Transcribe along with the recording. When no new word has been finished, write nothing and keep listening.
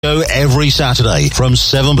Every Saturday from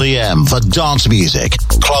 7 p.m. for dance music,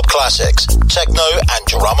 club classics, techno and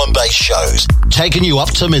drum and bass shows, taking you up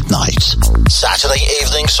to midnight. Saturday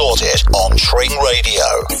evening sorted on Tring Radio.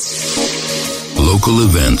 Local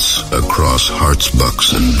events across hearts,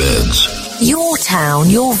 bucks and beds. Your town,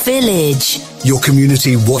 your village. Your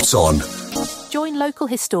community, what's on? Join local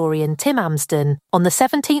historian Tim Amsden on the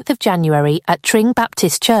 17th of January at Tring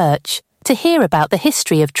Baptist Church to hear about the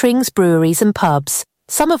history of Tring's breweries and pubs,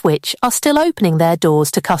 some of which are still opening their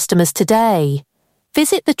doors to customers today.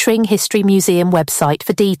 Visit the Tring History Museum website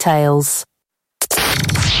for details.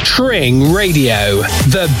 Tring Radio,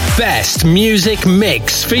 the best music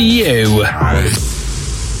mix for you.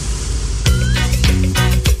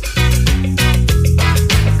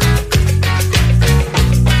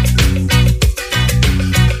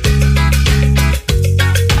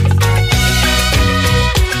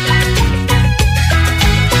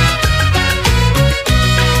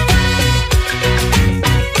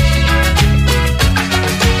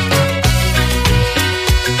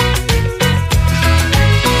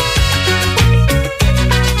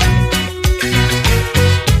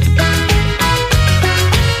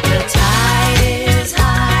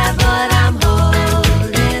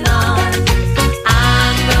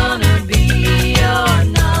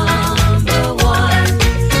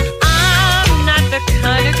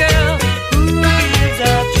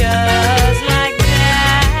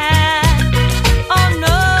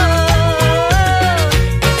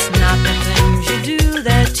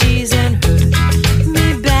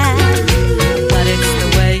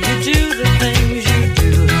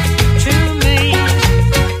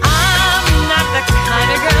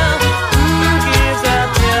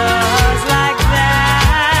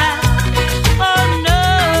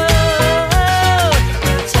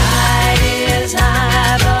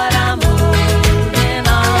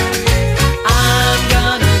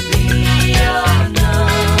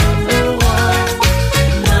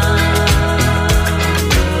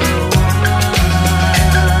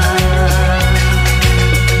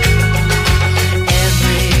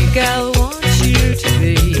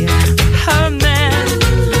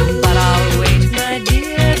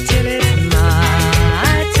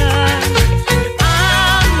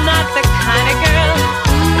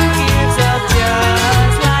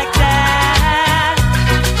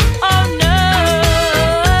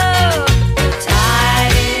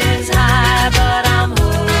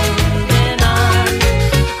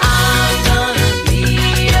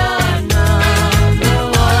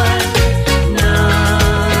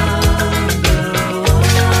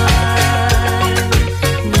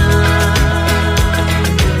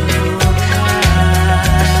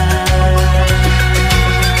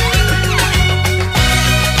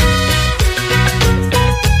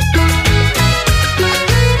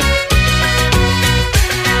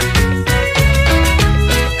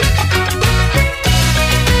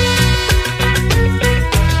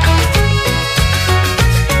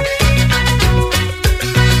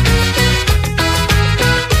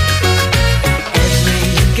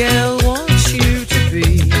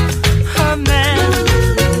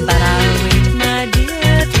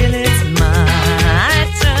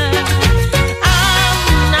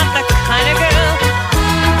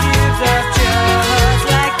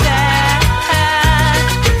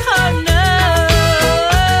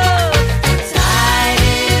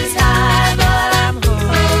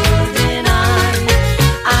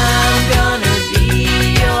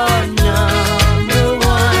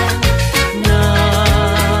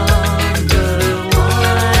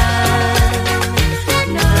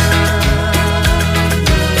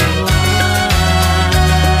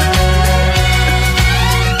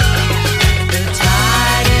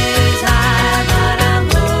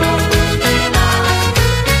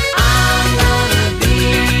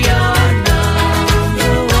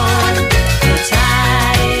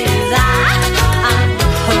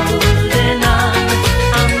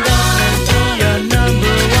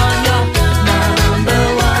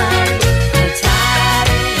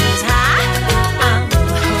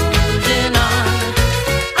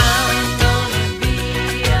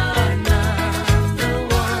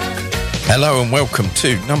 Hello and welcome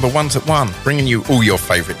to Number Ones at One, bringing you all your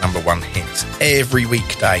favourite number one hits every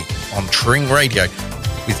weekday on Tring Radio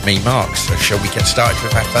with me, Mark. So shall we get started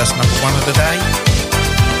with our first number one of the day?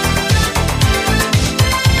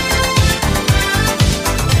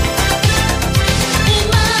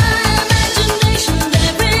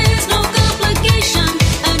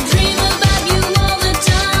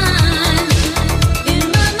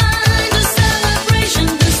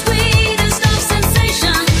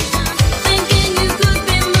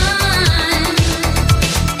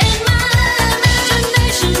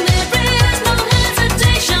 Imagination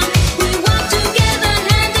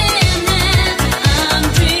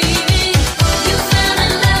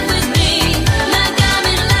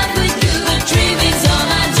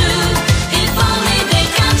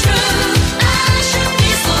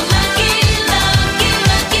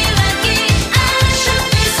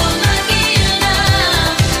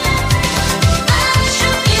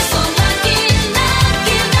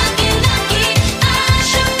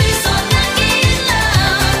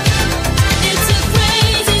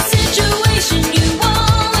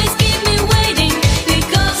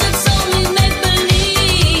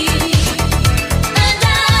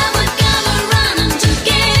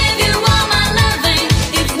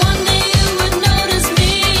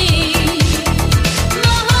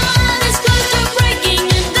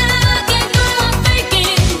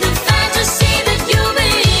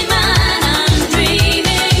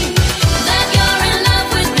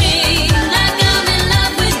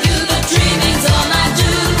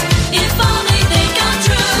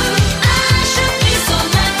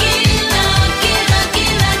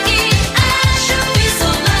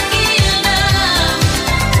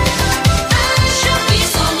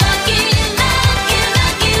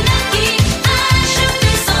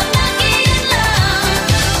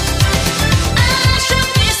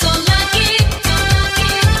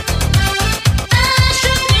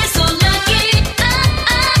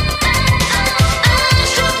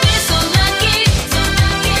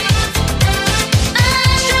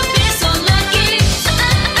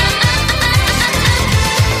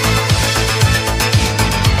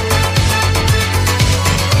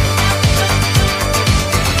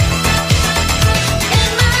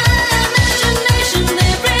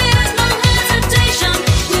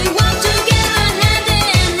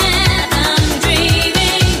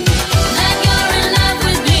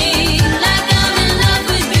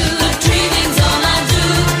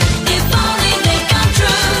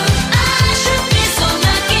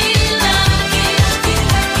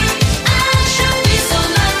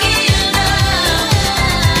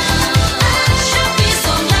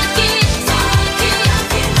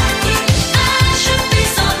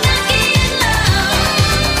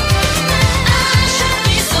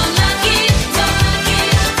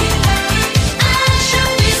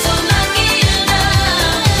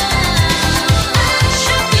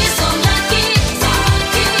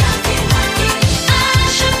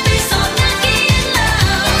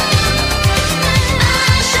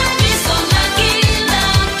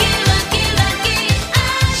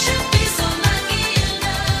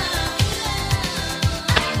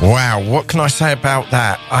what can I say about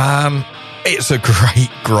that? It's a great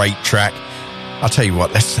track. I'll tell you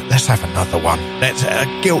what, let's have another one. Let's a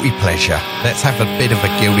guilty pleasure. Let's have a bit of a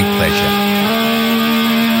guilty pleasure.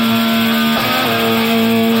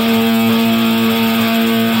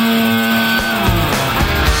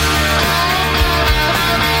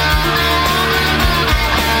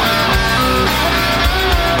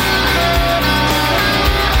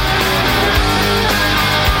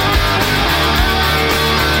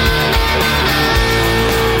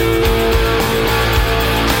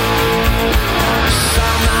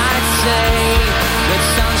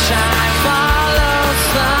 Sunshine follows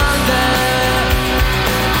thunder.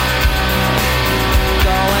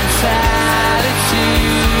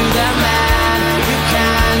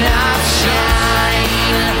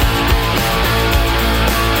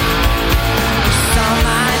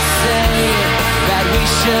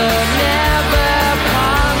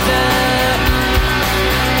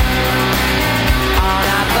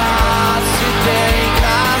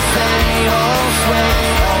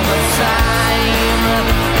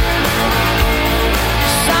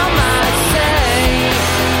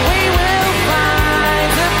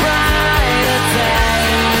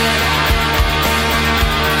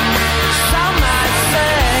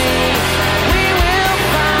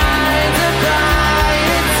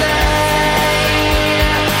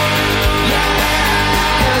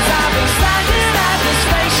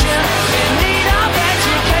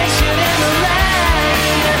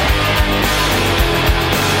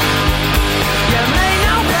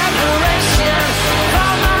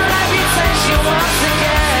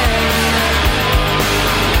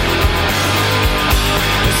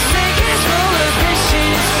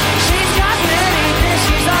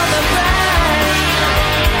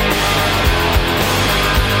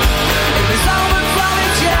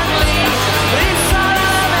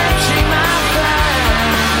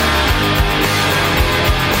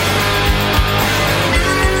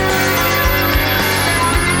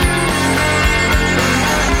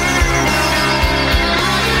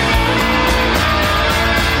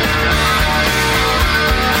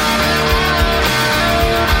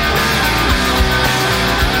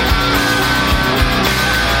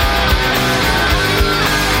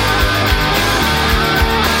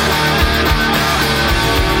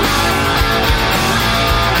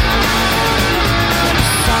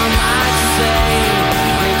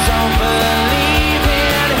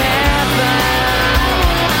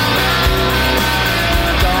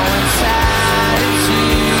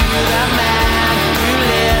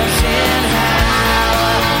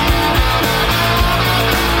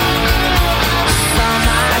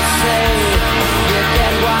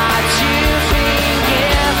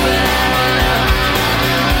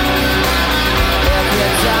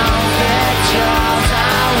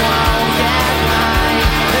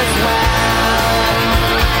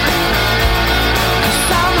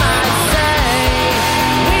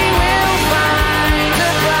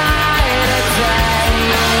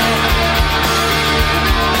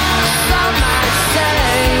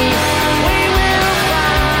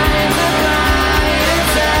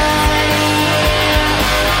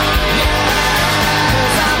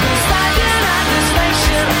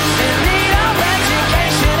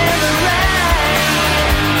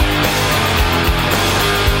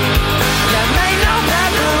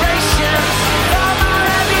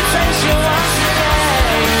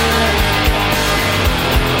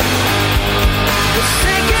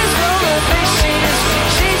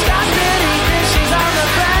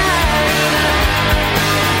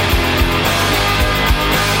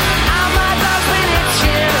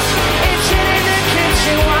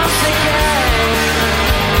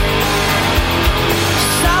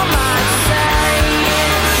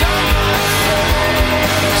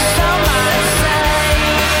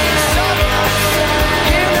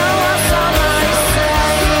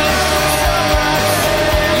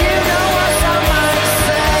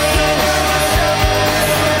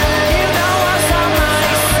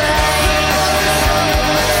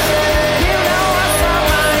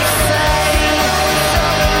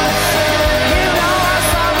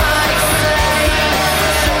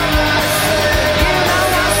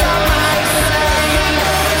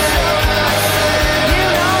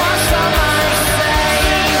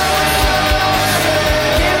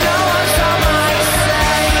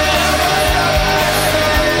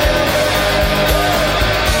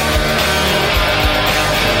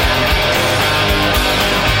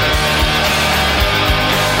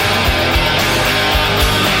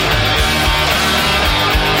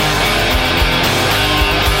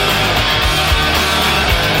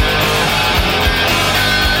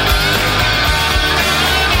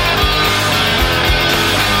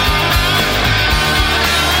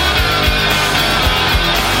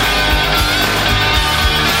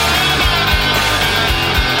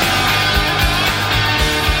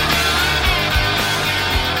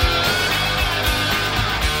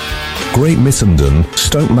 Great Missenden,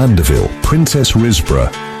 Stoke Mandeville, Princess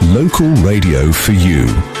Risborough. Local radio for you.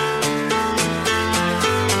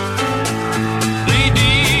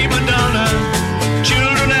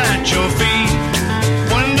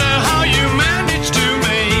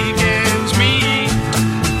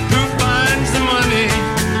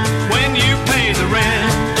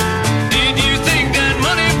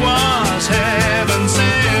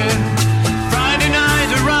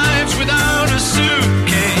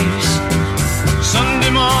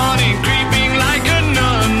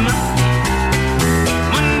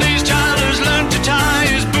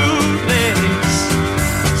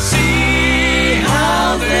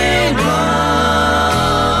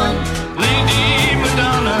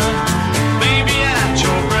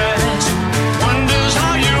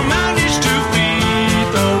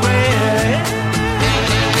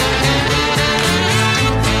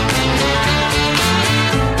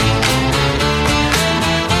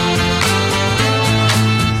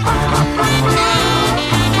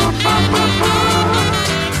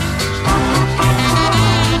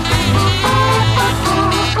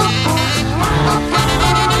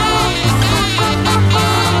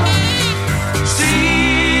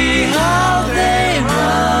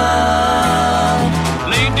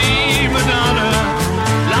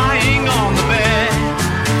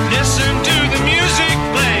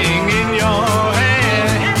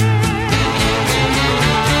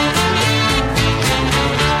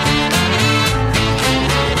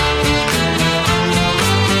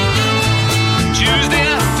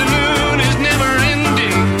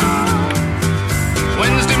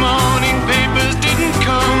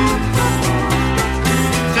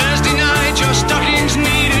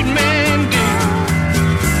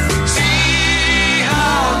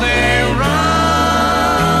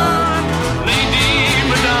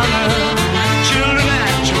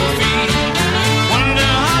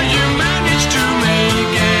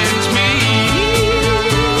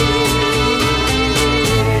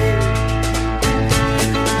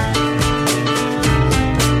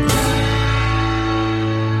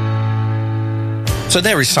 So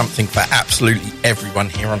there is something for absolutely everyone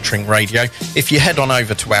here on Tring Radio. If you head on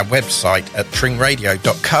over to our website at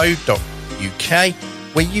tringradio.co.uk,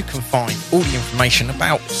 where you can find all the information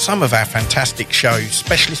about some of our fantastic shows,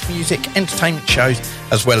 specialist music, entertainment shows,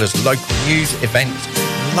 as well as local news, events,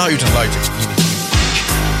 loads and loads of community information.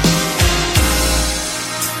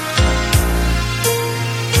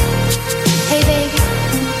 Hey baby,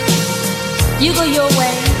 you go your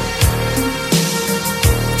way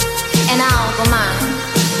and I'll go mine.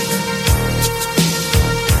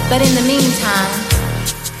 But in the meantime,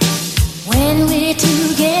 when we're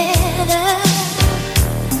together,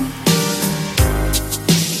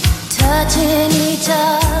 touching each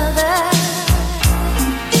other,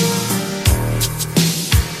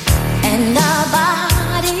 and our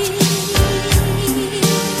bodies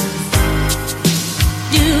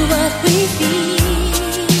do what we feel.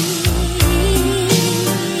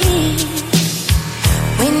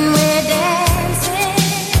 When we're dancing,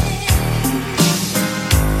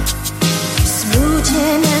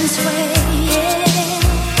 smooching and swaying,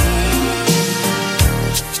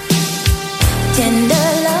 tender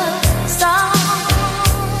love song,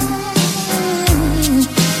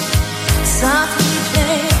 softly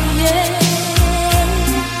playing.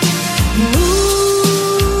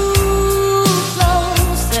 Move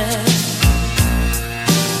closer,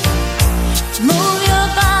 move your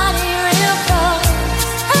body real close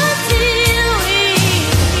until we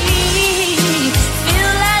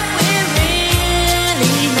feel like we're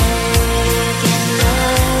really made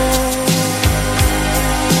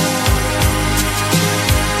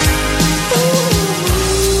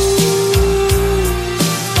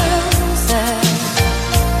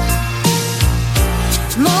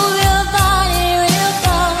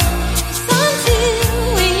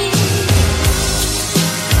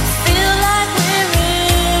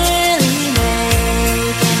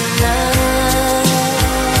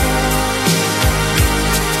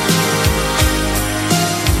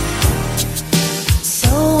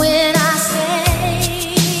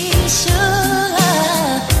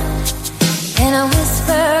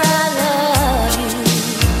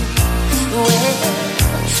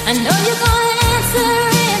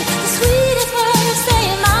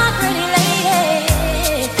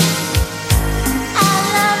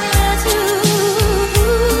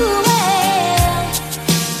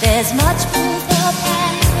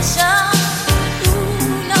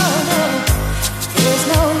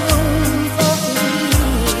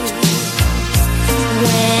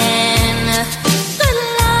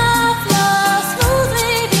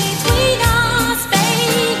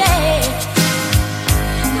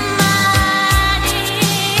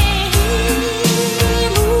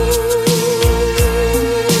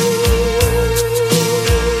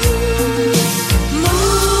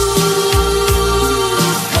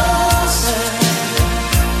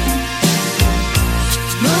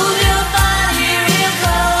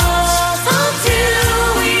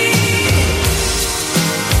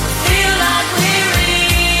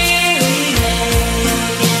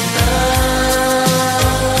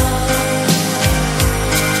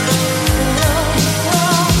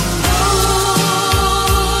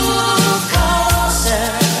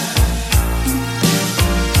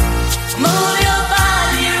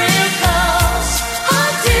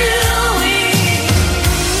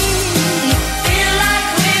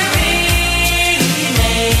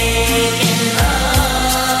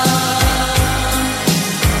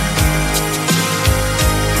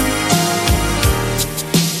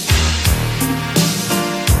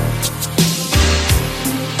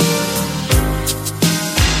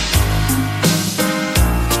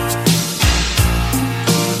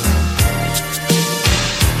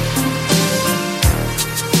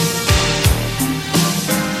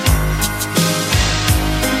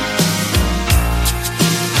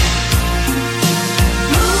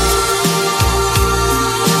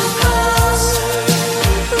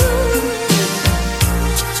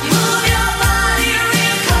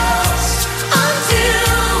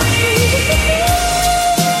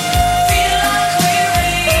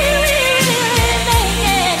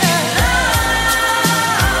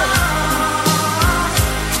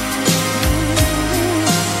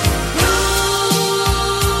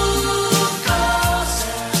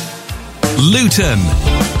Luton,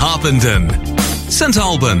 Harpenden, St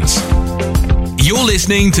Albans. You're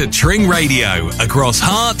listening to Tring Radio across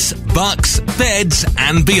Hearts, Bucks, Beds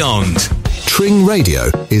and beyond. Tring Radio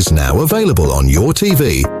is now available on your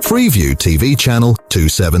TV, Freeview TV channel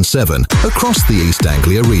 277, across the East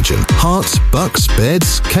Anglia region. Hearts, Bucks,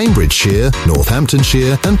 Beds, Cambridgeshire,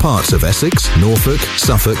 Northamptonshire and parts of Essex, Norfolk,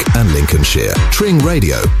 Suffolk and Lincolnshire. Tring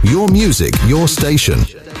Radio, your music, your station.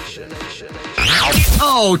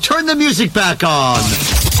 Oh, turn the music back on.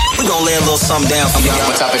 We're gonna lay a little something down for y'all.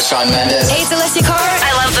 What's up, it's Shawn Mendes. Hey, it's Alessia Cara.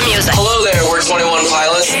 I love the music. Hello there, we're 21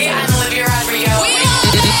 Pilots. Hey, I'm Olivia Rodrigo.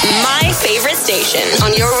 My favorite station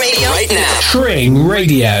on your radio right now. Tring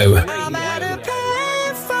Radio. I'm at a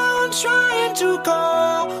payphone trying to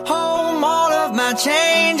call home. All of my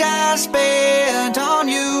change I spent on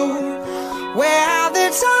you. Where have the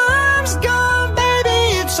times gone,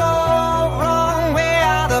 baby? It's all wrong. Where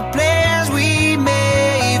are the plans we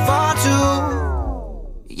made for two?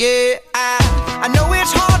 Yeah, I know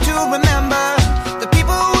it's hard to remember the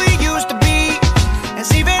people we used to be.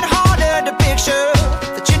 It's even harder to picture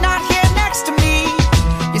that you're not here next to me.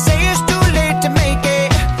 You say it's too late to make it,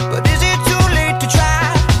 but is it too late to try?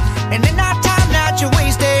 And in that time that you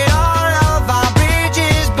wasted, all of our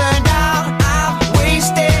bridges burned out. I've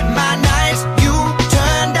wasted my nights, you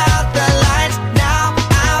turned out the lights. Now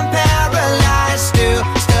I'm paralyzed, still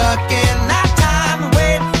stuck in that time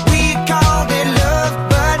when we called it love.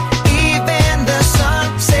 But even the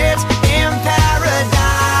sun sets in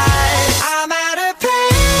paradise. I'm at a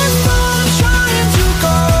payphone trying to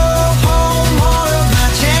go home. All of my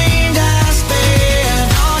change I spent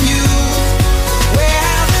on you. Where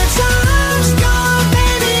have the times gone,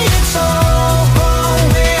 baby? It's all wrong.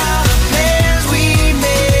 Where are the plans we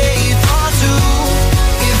made for two?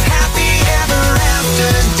 If happy ever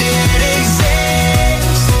afters did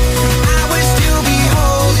exist, I would still be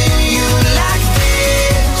holding you like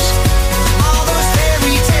this. All those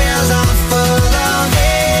fairy tales are full of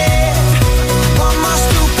it. One more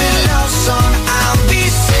stupid love song, I'll be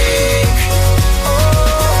sick.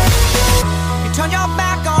 Oh, you turn your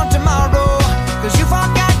back on tomorrow, 'cause you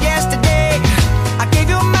forgot yesterday. I gave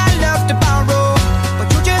you my love to borrow, but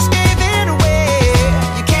you just gave it away.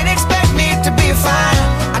 You can't expect me to be fine,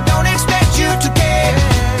 I don't expect you to care.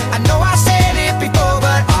 I know I said it before,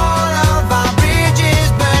 but all of our bridges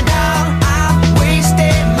burned down. I've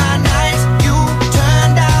wasted my nights, you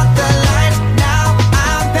turned out the lights. Now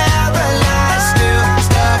I'm paralyzed, still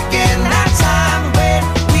stuck in that time when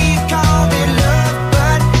we called it love.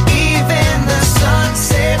 But even the sun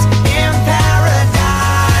sets in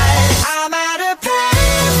paradise. I'm at a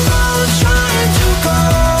payphone trying to go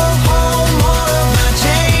home. All of my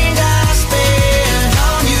change I spent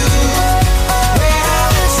on you. Where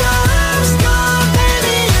have the times gone,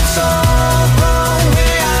 baby? It's all wrong.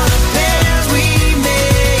 Where are the plans we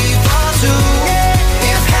made for two?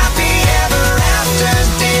 If happy ever afters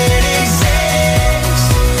did exist,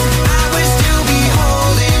 I would still be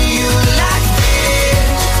holding you like this.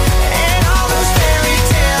 And all those fairy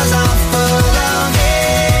tales are full of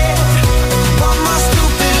it. One more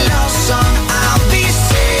stupid love song, I'll be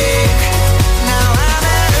sick. Now I'm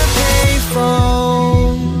at a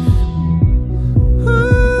payphone.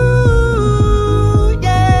 Ooh,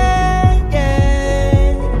 yeah,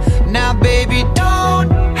 yeah. Now, baby, don't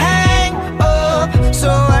hang up so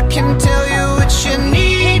I can tell you what you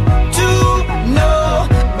need to know.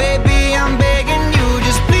 Baby, I'm begging you,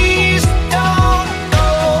 just please don't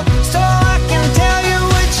go, so I can tell you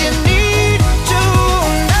what you need to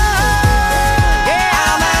know. Yeah,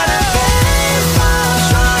 I'm at a payphone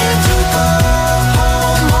trying to go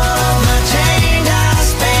home. All of my change I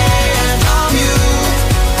spent on you.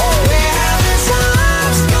 Where have the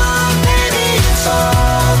times gone, baby? It's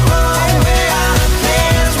all wrong. Where are the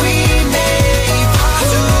plans we made for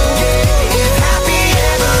two? If happy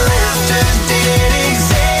ever afters did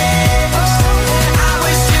exist, I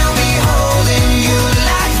would still be holding you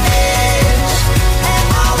like this. And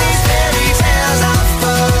all these fairy tales are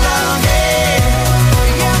full of it.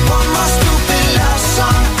 Yeah, one more stupid love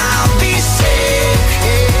song, I'll be sick.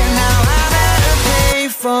 Now I'm at a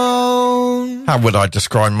payphone. How would I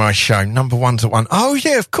describe my show? Number ones at 1. Oh,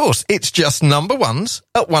 yeah, of course. It's just number ones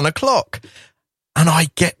at 1 o'clock. And I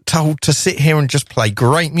get told to sit here and just play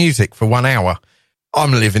great music for 1 hour.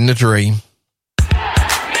 I'm living the dream.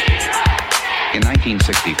 In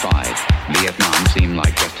 1965, Vietnam seemed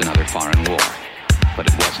like just another foreign war. But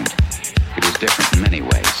it wasn't. It was different in many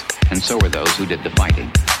ways, and so were those who did the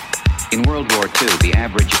fighting. In World War II, the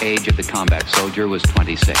average age of the combat soldier was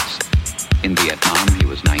 26. In Vietnam, he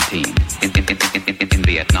was 19. In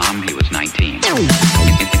Vietnam, he was 19.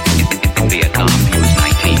 In Vietnam, he was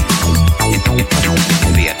 19. 19.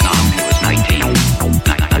 In Vietnam, he was 19.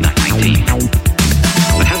 19.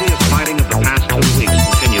 The heaviest fighting of the past 2 weeks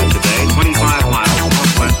continued today, 25 miles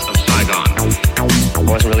northwest of Saigon. I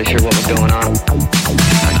wasn't really sure what was going on.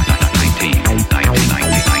 19.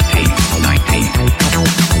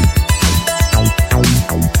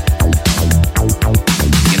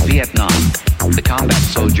 In Vietnam, the combat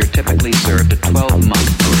soldier typically served a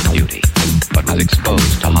 12-month tour of duty, but was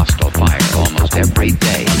exposed to hostile fire almost every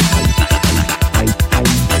day. 19.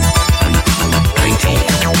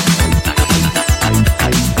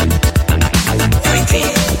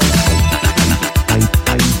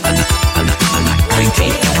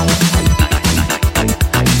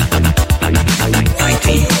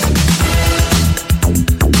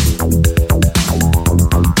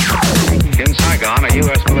 In Saigon, a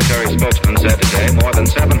U.S. military spokesman said today more than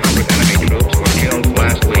 700 enemy troops were killed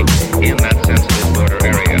last week in that sensitive border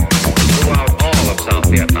area. Throughout all of South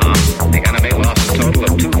Vietnam, the enemy lost a total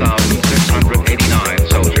of 2,689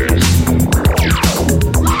 soldiers.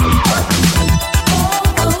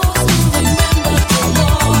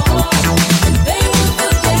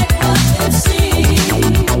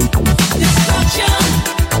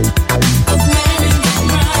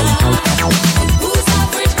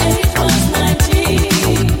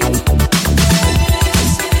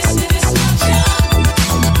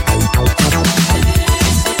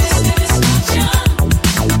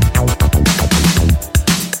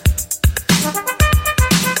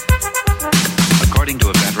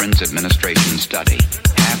 Administration study,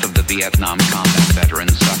 half of the Vietnam combat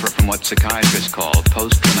veterans suffer from what psychiatrists call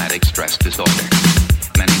post-traumatic stress disorder.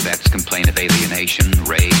 Many vets complain of alienation,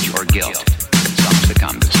 rage, or guilt. Some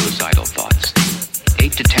succumb to suicidal thoughts.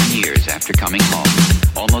 8 to 10 years after coming home,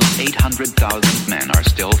 almost 800,000 men are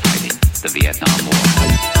still fighting the Vietnam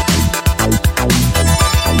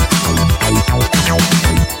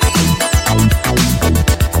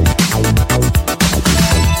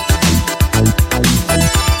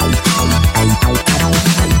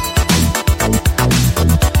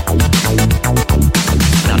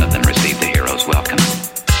None of them received the hero's welcome.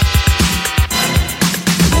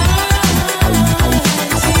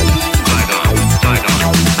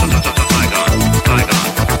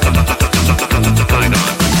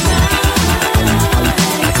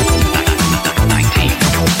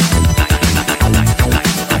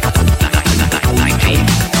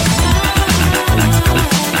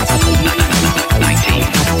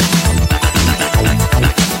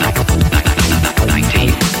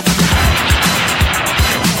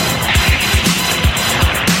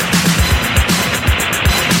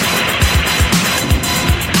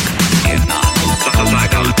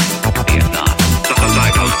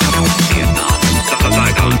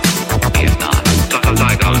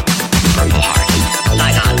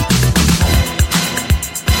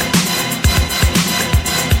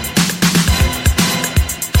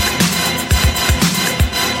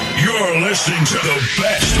 Listening to the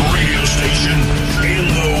best radio station in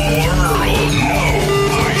the world. No,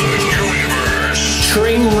 the universe.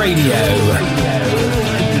 Tring Radio.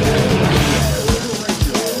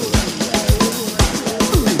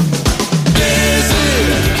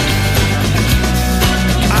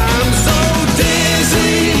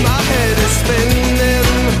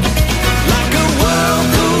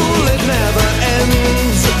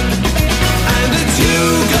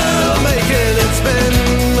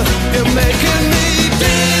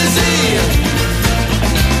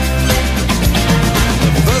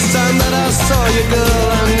 Saw you, girl,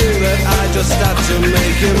 I knew that I just had to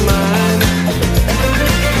make you mine.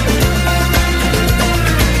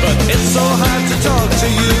 But it's so hard to talk to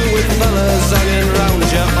you with fellas hanging round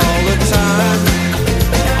you all the time.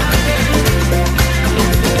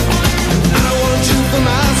 I want you for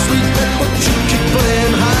my sweet pet, but you keep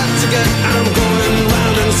playing hard to get. I'm going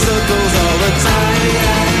round in circles all the time.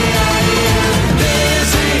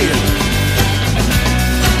 Daisy,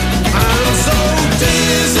 I'm so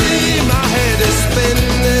dizzy. My head is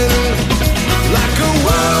spinning like a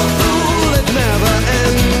whirlpool, it never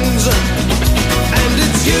ends. And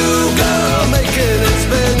it's you, girl, making it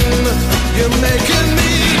spin. You're making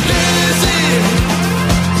me dizzy.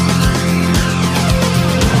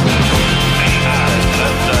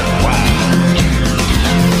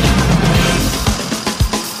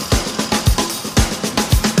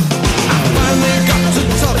 I finally got to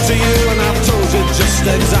talk to you, and I've told you just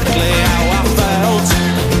exactly how I felt.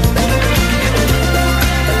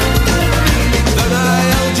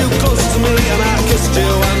 Close to me and I kissed you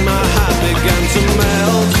and my heart began to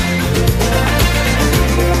melt.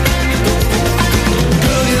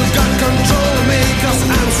 Girl, you've got control of me, 'cause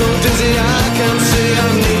I'm so dizzy I can't see. I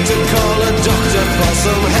need to call a doctor for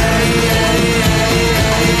some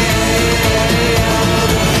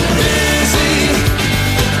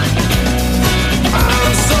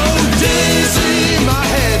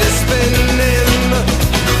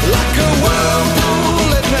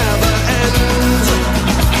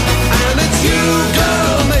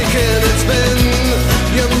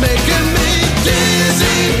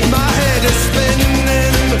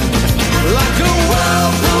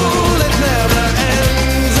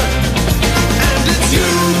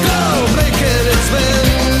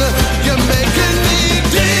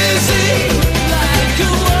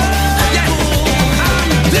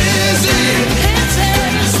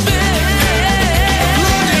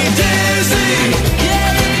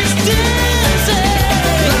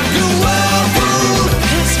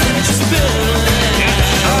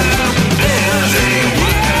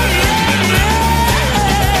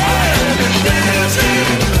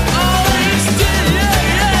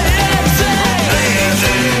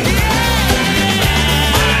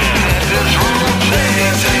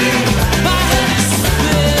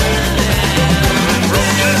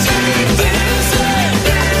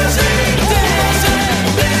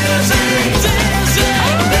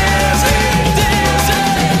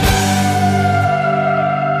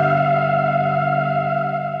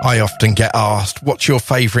I often get asked, what's your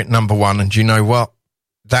favourite number one? And do you know what?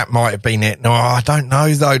 That might have been it. No, I don't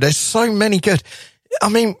know, though. There's so many good. I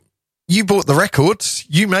mean, you bought the records.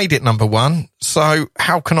 You made it number one. So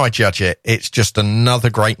how can I judge it? It's just another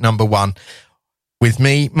great number one. With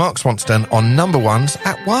me, Mark Swanston, on number ones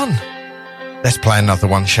at 1. Let's play another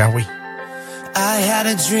one, shall we? I had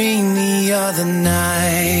a dream the other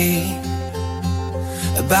night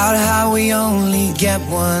about how we only get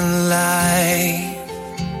one life.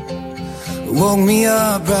 Woke me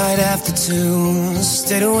up right after 2,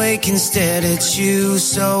 stayed awake and stared at you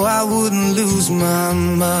so I wouldn't lose my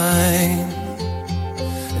mind.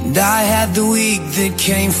 And I had the week that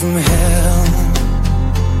came from hell,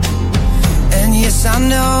 and yes, I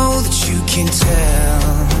know that you can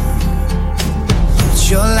tell,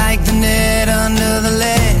 but you're like the net under the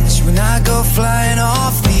ledge. When I go flying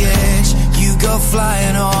off the edge, you go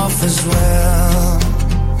flying off as well.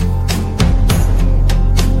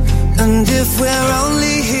 And if we're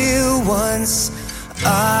only here once,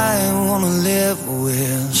 I wanna live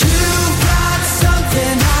with you. Got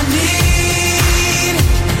something I need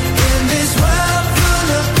in this world full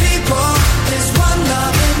of people. There's one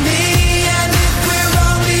love in me, and if we're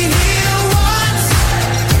only here once,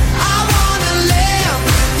 I wanna live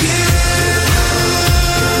with you.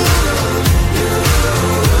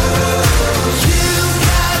 You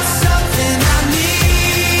got something I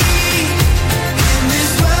need in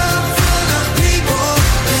this world full of people.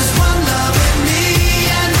 There's one love in me,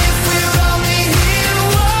 and if we're only here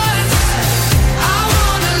once, I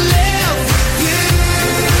wanna live with you.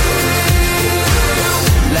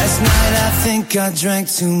 Last night I think I drank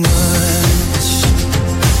too much.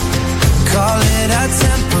 Call it a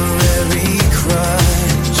temporary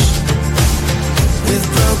crush. With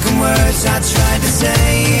broken words I tried to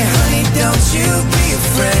say, honey, don't you be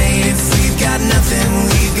afraid. If we've got nothing,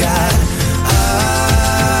 we've got us.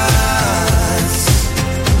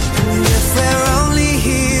 And if we're only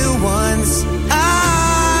here once,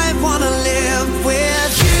 I wanna live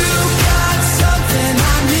with you. Got something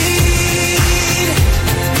I need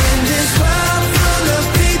in this world full of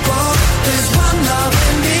people. There's one love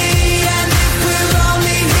in me, and if we're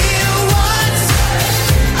only here once,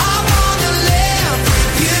 I wanna live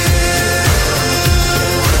with you.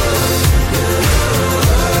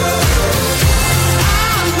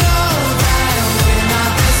 I know that we're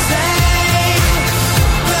not the same,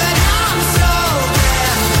 but I'm so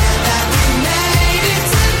damn glad that we made it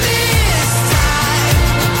to this time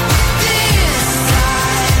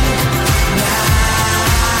now.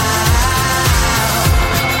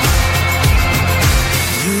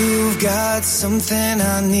 You've got something I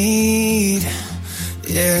need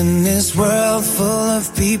in this world full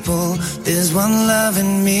of people. There's one love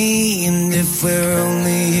in me, and if we're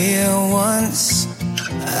only here once,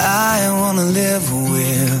 I wanna live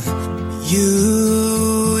with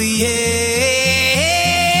you, yeah.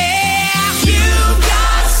 You've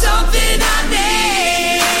got something I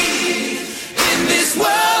need in this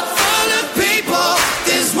world full of people.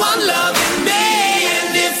 There's one love in me,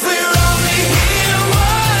 and if we're only here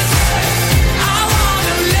once, I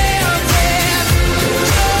wanna live with you.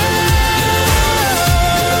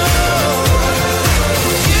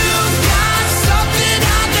 You've got something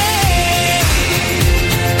I need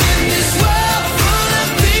in this world full of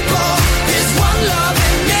people. There's one love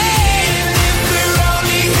in me, and if we're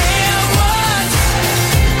only here once,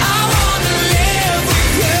 I wanna live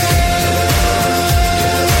with you.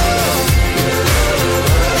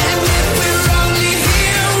 And if we're only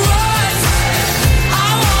here once, I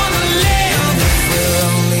wanna live. If we're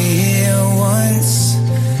only here once,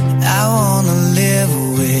 I wanna live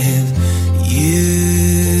with you.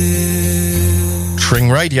 Tring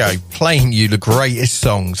Radio, playing you the greatest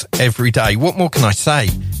songs every day. What more can I say?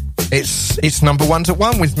 It's number ones at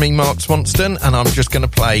 1 with me, Mark Swanston, and I'm just going to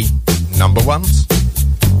play number ones.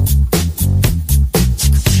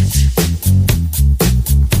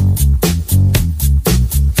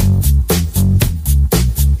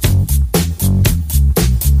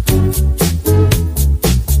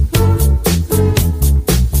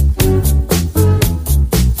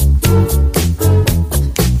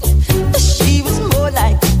 She was more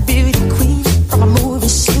like a beauty queen from a movie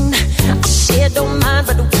scene. I said, don't mind,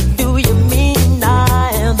 but what do you mean?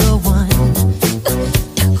 I am the one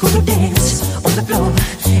who would dance on the floor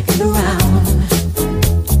and around.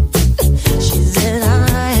 She said, I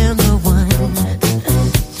am the one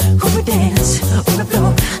who would dance on the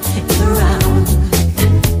floor and around.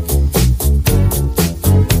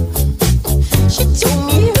 She told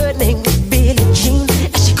me her name was Billie Jean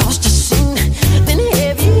as she caused a scene. Then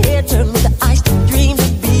heavy hair turned with the ice to dream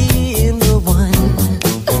of being the one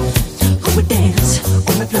who would dance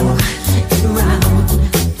on the floor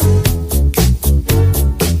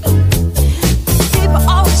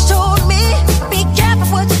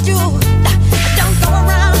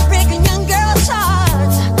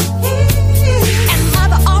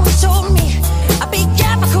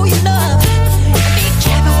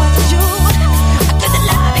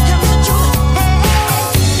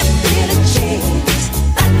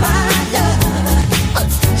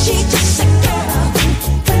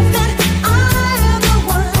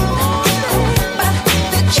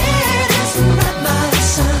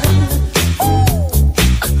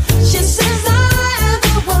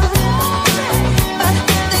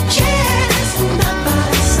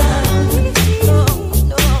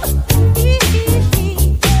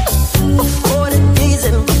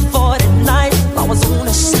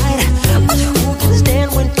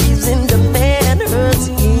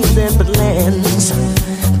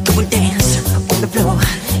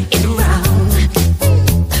it round.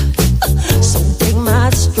 So take my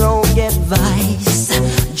strong advice.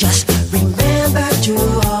 Just remember to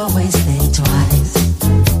always think twice.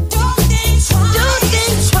 Don't think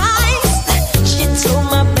twice. She told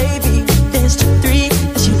my baby there's 2, 3.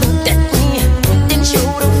 She looked at me, then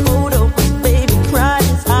showed a photo. Baby cried,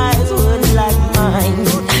 his eyes were like mine.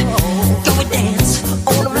 Go and dance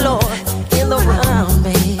on the floor in the round,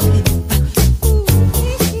 baby.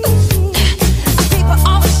 People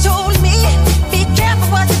always told me, be careful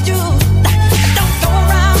what you do. Don't go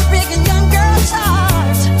around breaking young girls'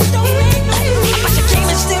 hearts. But she came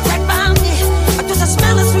and stood right by me. Just a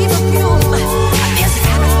smell of sweet perfume. This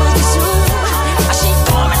happened must be soon. She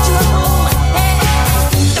tore me to a room. Hey,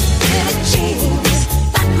 the pretty jeans,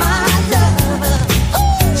 not my love.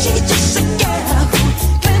 She's just a girl who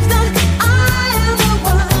claims that I am the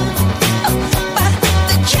one. But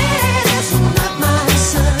the kid is not my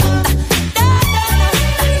son.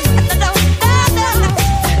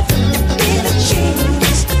 The pretty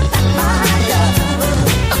jeans, not my love.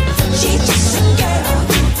 She's just a girl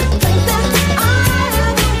who claims that I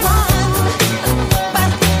am the one.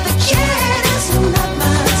 But the kid is not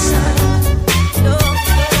my son. No,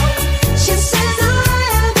 she says I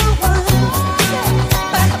am the one.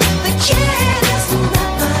 But the kid is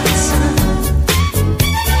not my son.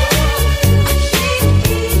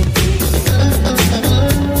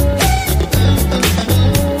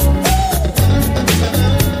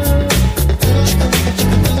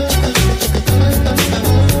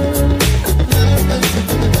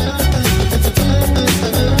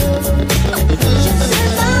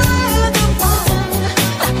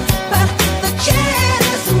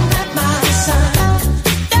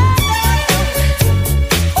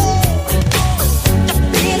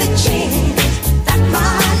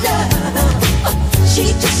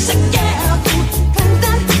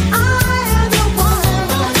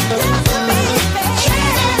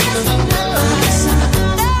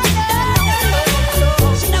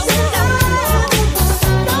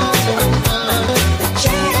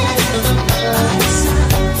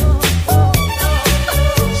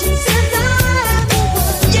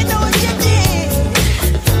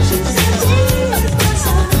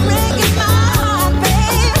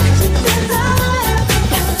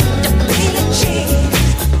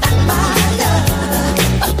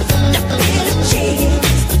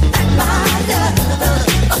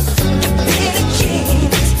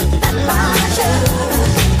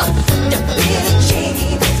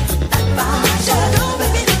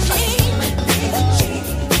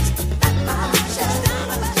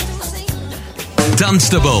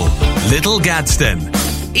 Dunstable, Little Gadsden,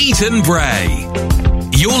 Eton Bray.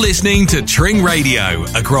 You're listening to Tring Radio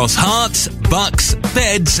across Herts, Bucks,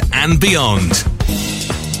 Beds and beyond.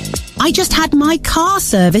 I just had my car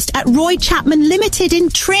serviced at Roy Chapman Limited in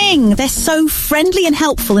Tring. They're so friendly and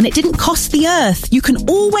helpful, and it didn't cost the earth. You can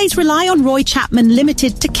always rely on Roy Chapman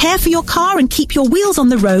Limited to care for your car and keep your wheels on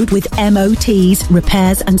the road with MOTs,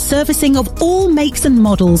 repairs and servicing of all makes and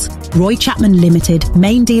models. Roy Chapman Limited,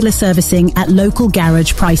 main dealer servicing at local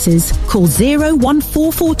garage prices. Call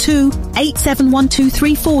 01442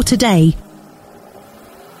 871234 today.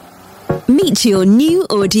 Meet your new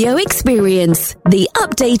audio experience, the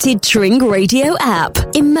updated Tring Radio app.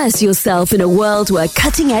 Immerse yourself in a world where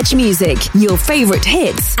cutting-edge music, your favorite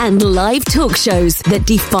hits, and live talk shows that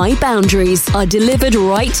defy boundaries are delivered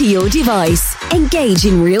right to your device. Engage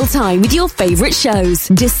in real time with your favorite shows.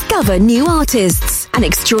 Discover new artists, an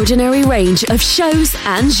extraordinary range of shows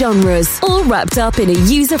and genres, all wrapped up in a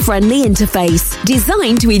user-friendly interface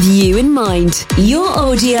designed with you in mind. Your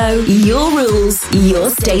audio, your rules, your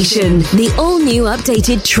station. The all-new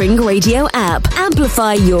updated Tring Radio app.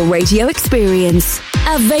 Amplify your radio experience.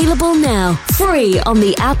 Available now, free on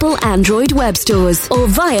the Apple Android web stores or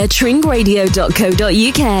via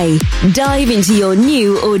tringradio.co.uk. Dive into your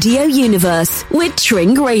new audio universe with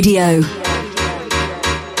Tring Radio.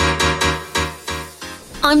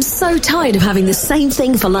 I'm so tired of having the same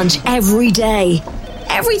thing for lunch every day.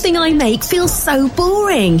 Everything I make feels so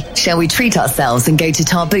boring. Shall we treat ourselves and go to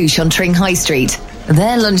Tarbouche on Tring High Street?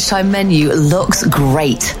 Their lunchtime menu looks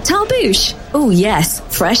great. Tarbouche? Oh yes,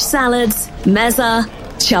 fresh salads, mezza,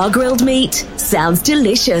 char-grilled meat. Sounds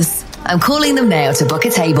delicious. I'm calling them now to book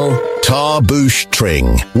a table. Tarbouche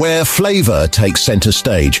Tring, where flavour takes centre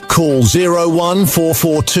stage. Call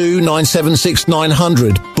 01442 976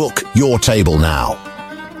 900. Book your table now.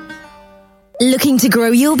 Looking to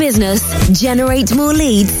grow your business, generate more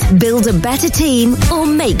leads, build a better team, or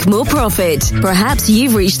make more profit? Perhaps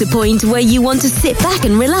you've reached the point where you want to sit back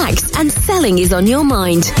and relax and selling is on your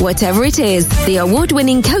mind. Whatever it is, the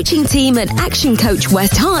award-winning coaching team at Action Coach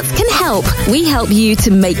West Hearts can help. We help you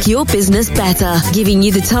to make your business better, giving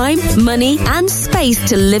you the time, money, and space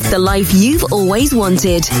to live the life you've always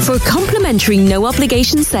wanted. For a complimentary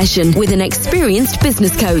no-obligation session with an experienced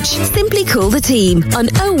business coach, simply call the team on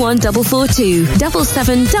 01442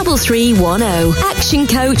 773310. Action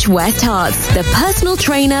Coach West Hearts, the personal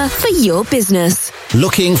trainer for your business.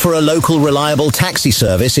 Looking for a local reliable taxi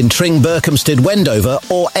service in Tring, Berkhamsted, Wendover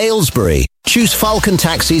or Aylesbury? Choose Falcon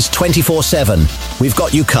Taxis 24/7. We've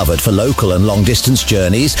got you covered for local and long distance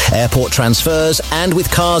journeys, airport transfers, and with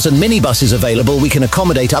cars and minibuses available, we can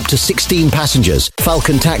accommodate up to 16 passengers.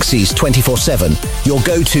 Falcon Taxis 24/7, your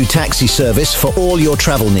go-to taxi service for all your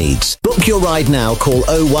travel needs. Book your ride now. Call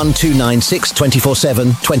 01296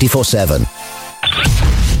 247 247.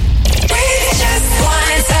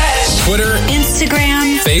 Twitter,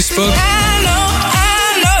 Instagram, Facebook.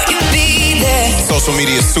 Social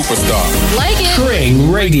media superstar. Like it.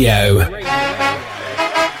 Tring Radio.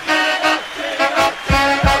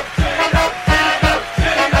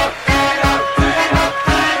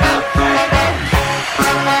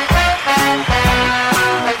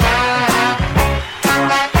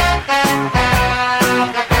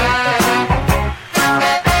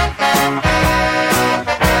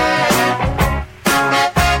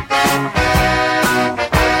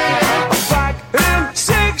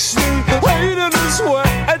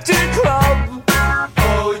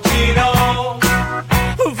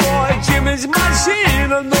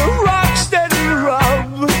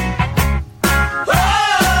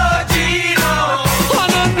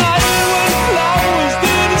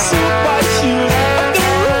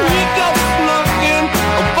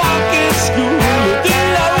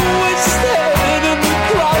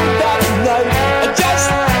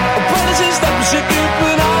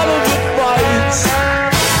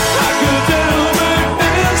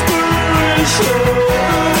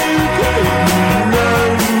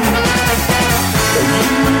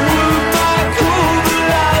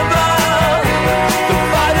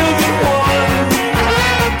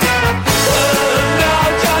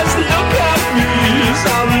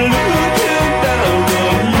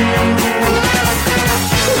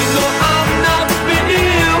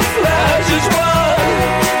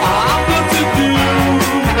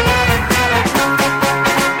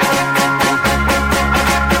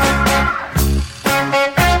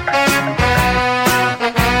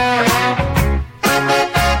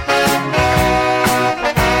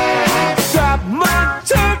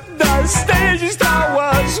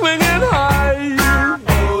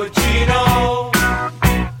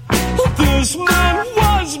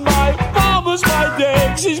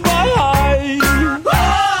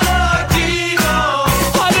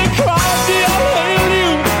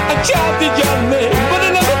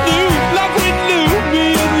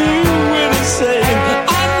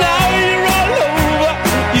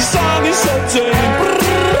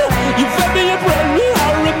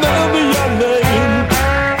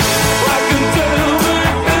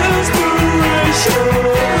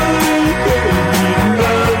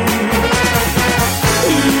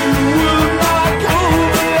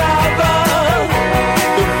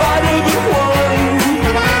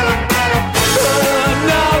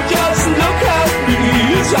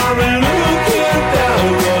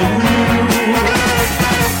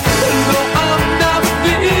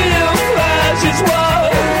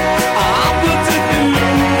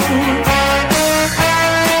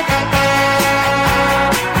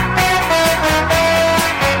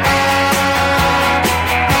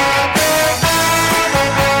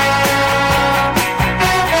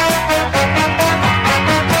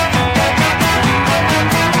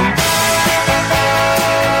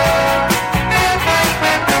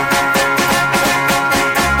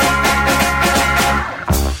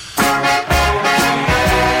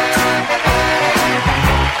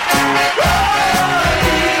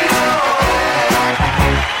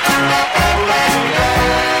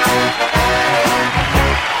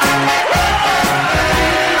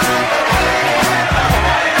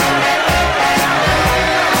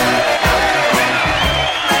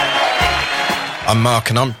 I'm Mark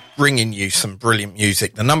and I'm bringing you some brilliant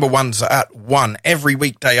music. The number ones are at 1 every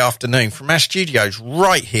weekday afternoon from our studios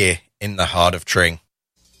right here in the heart of Tring.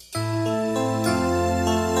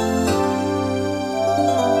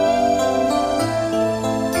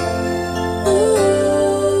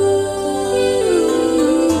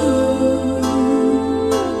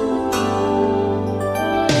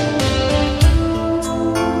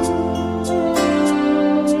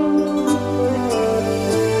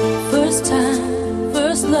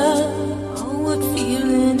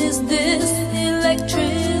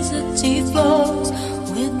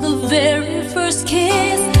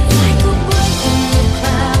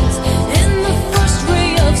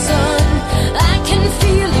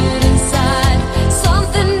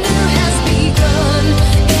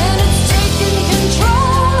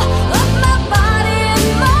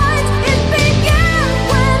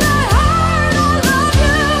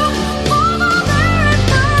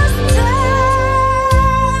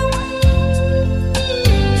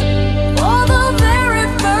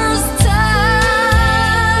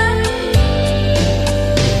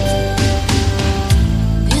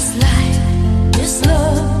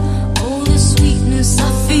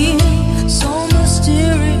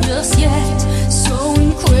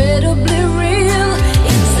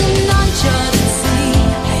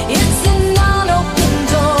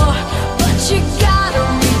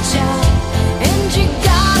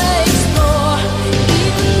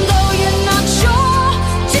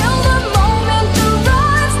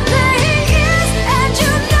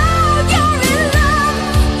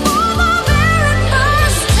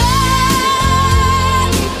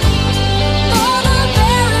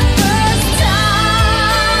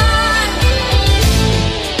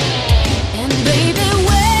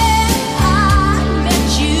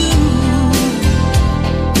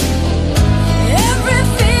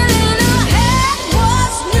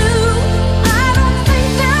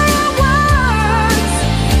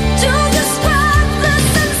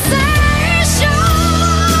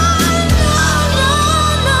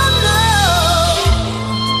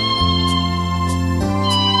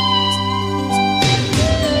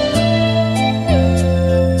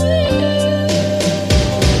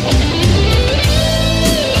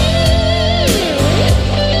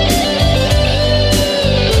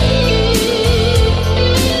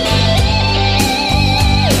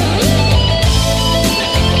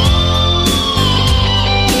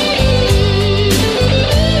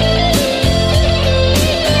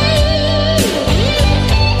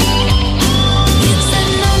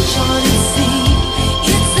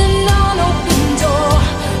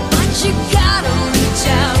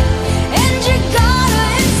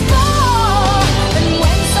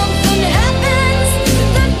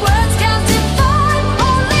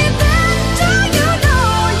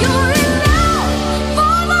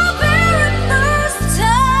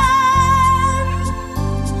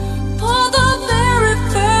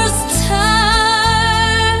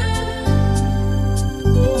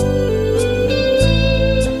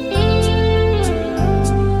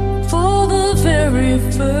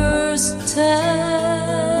 first time.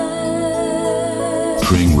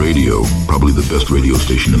 Tring Radio, probably the best radio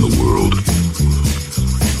station in the world.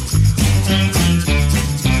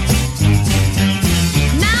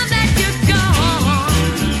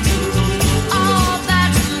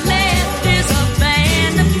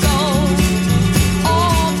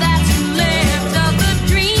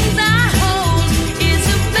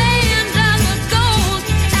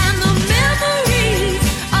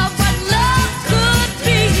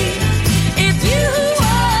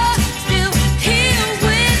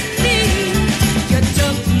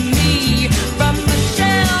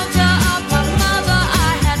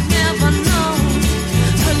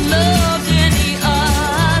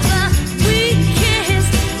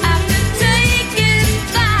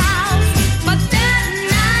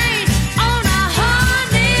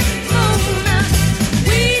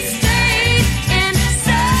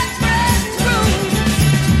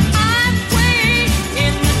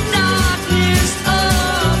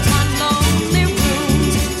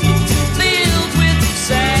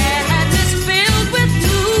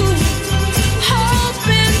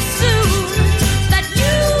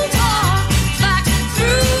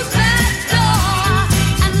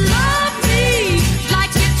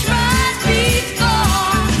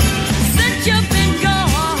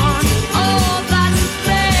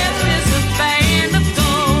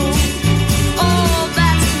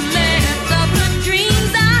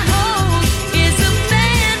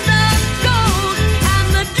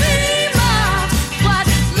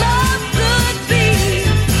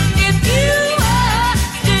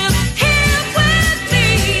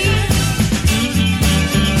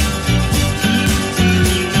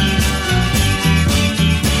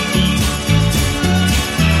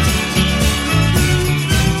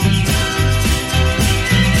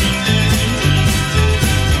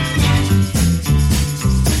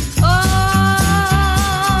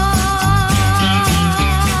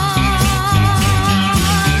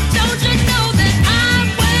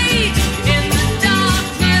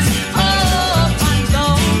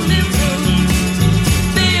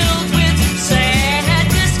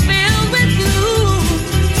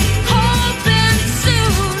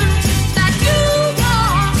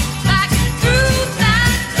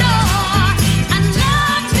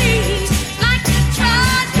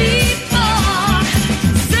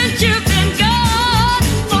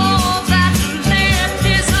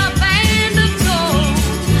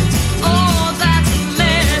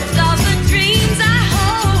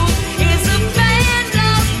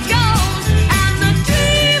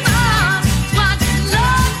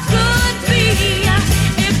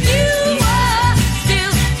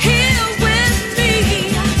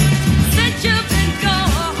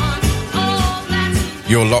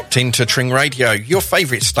 You're locked into Tring Radio, your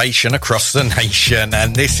favourite station across the nation,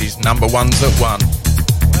 and this is Number Ones at 1.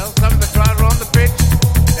 Well, some of the crowd are on the pitch.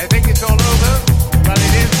 They think it's all over, but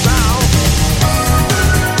it is now.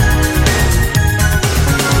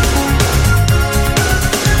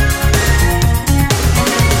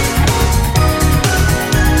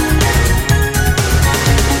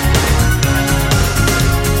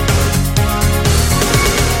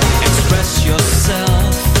 Express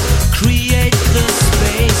yourself, create the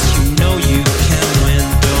space. You know you can win,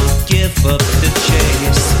 don't give up the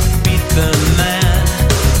chase. Beat the man,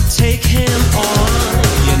 take him on.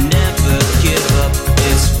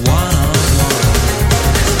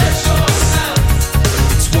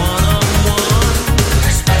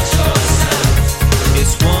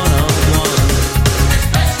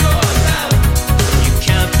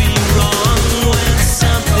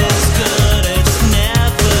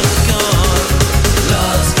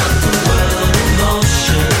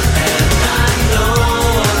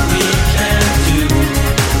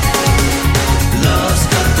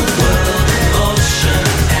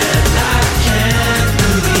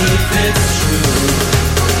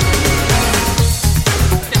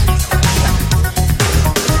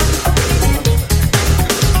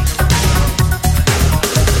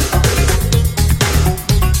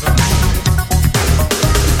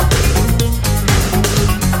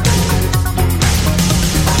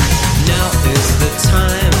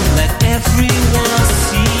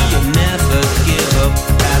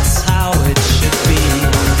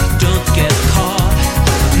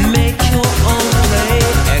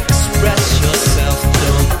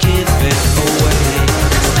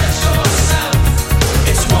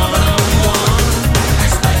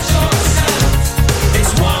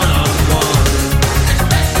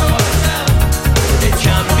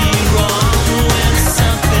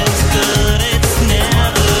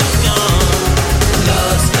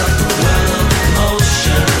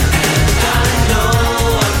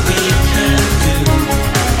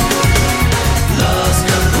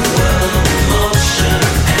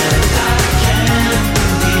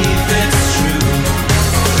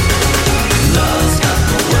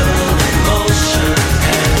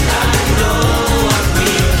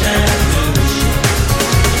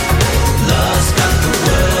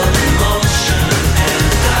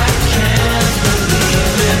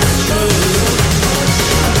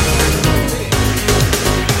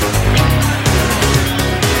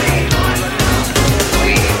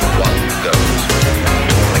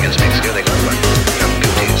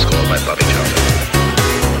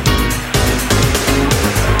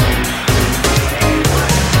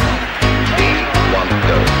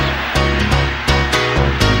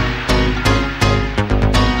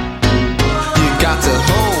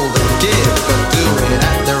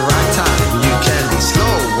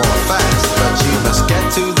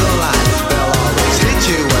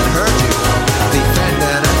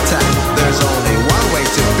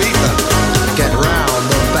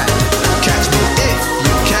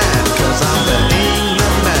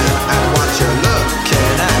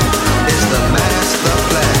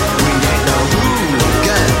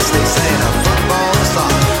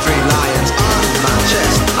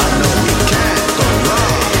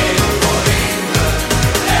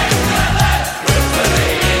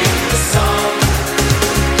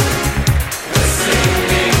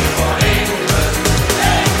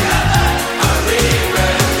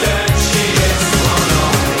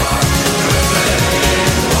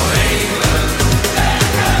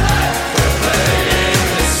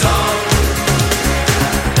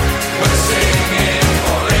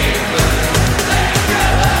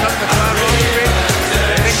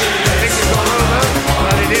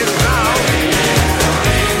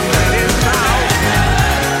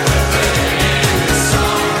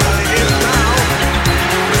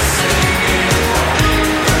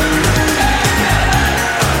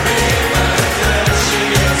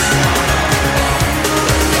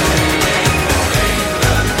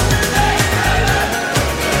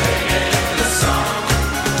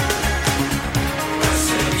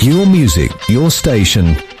 Your music, your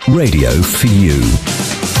station, radio for you.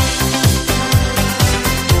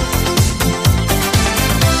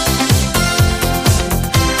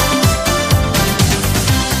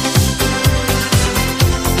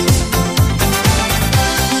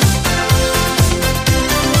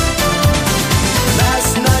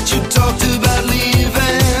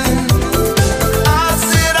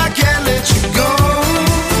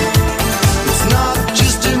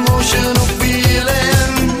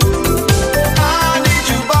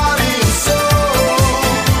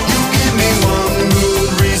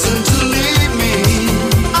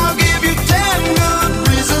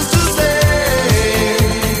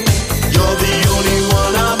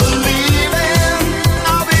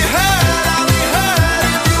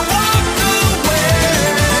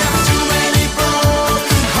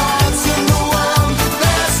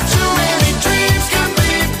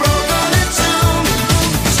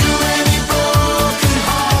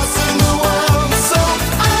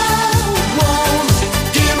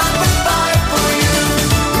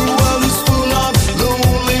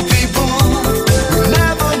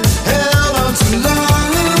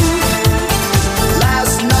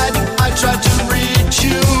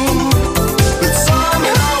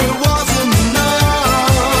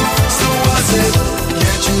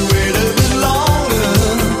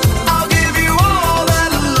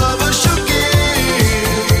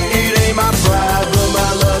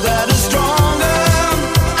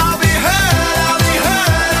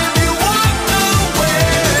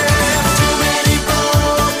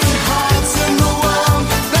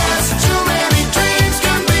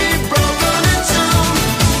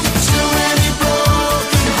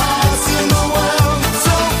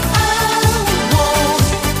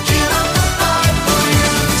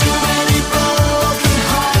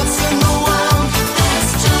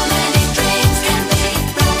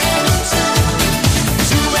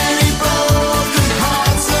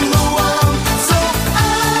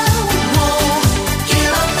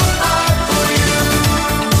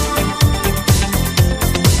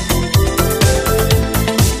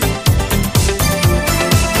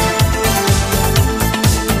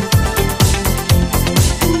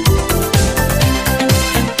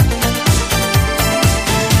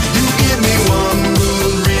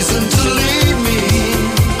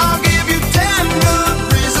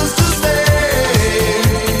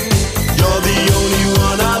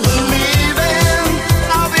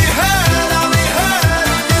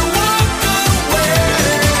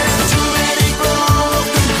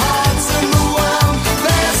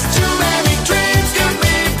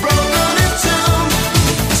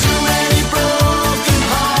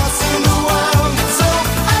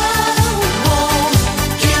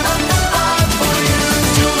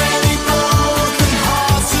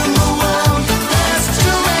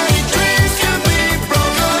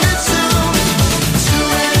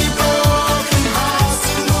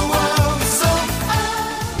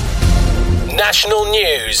 National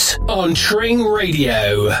news on Tring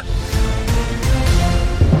Radio.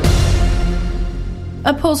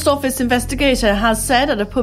 A post office investigator has said at a